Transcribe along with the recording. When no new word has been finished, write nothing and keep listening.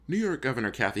New York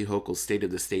Governor Kathy Hochul's State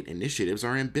of the State initiatives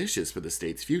are ambitious for the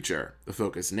state's future. The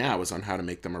focus now is on how to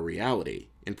make them a reality.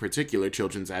 In particular,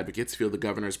 children's advocates feel the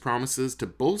governor's promises to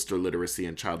bolster literacy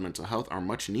and child mental health are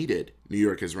much needed. New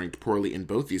York has ranked poorly in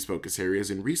both these focus areas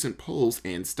in recent polls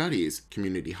and studies.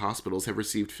 Community hospitals have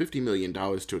received $50 million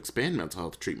to expand mental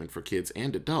health treatment for kids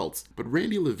and adults, but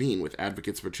Randy Levine with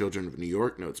Advocates for Children of New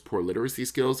York notes poor literacy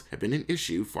skills have been an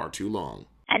issue far too long.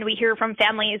 And we hear from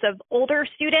families of older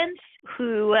students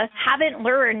who haven't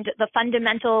learned the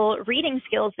fundamental reading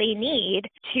skills they need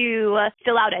to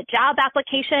fill out a job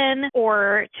application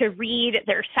or to read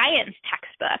their science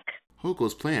textbook.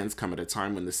 Hochul's plans come at a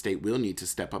time when the state will need to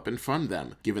step up and fund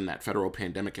them. Given that federal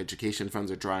pandemic education funds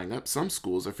are drying up, some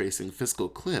schools are facing fiscal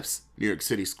cliffs. New York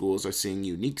City schools are seeing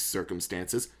unique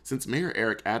circumstances since Mayor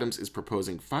Eric Adams is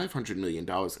proposing $500 million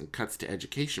in cuts to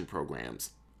education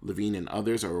programs. Levine and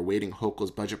others are awaiting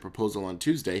Hochul's budget proposal on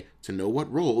Tuesday to know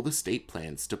what role the state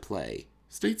plans to play.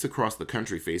 States across the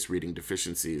country face reading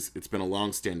deficiencies. It's been a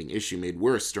long-standing issue made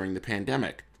worse during the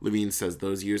pandemic. Levine says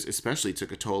those years especially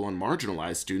took a toll on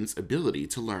marginalized students' ability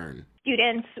to learn.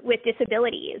 Students with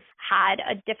disabilities had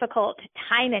a difficult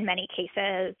time in many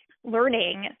cases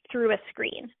learning through a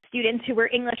screen. Students who were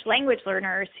English language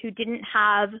learners who didn't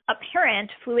have a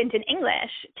parent fluent in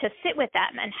English to sit with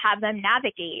them and have them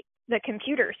navigate the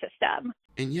computer system.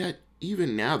 And yet,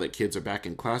 even now that kids are back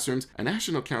in classrooms, a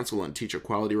National Council on Teacher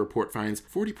Quality report finds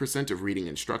 40% of reading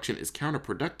instruction is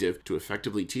counterproductive to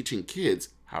effectively teaching kids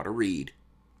how to read.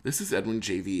 This is Edwin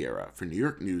J. Vieira for New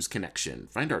York News Connection.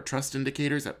 Find our trust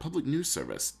indicators at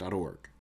publicnewsservice.org.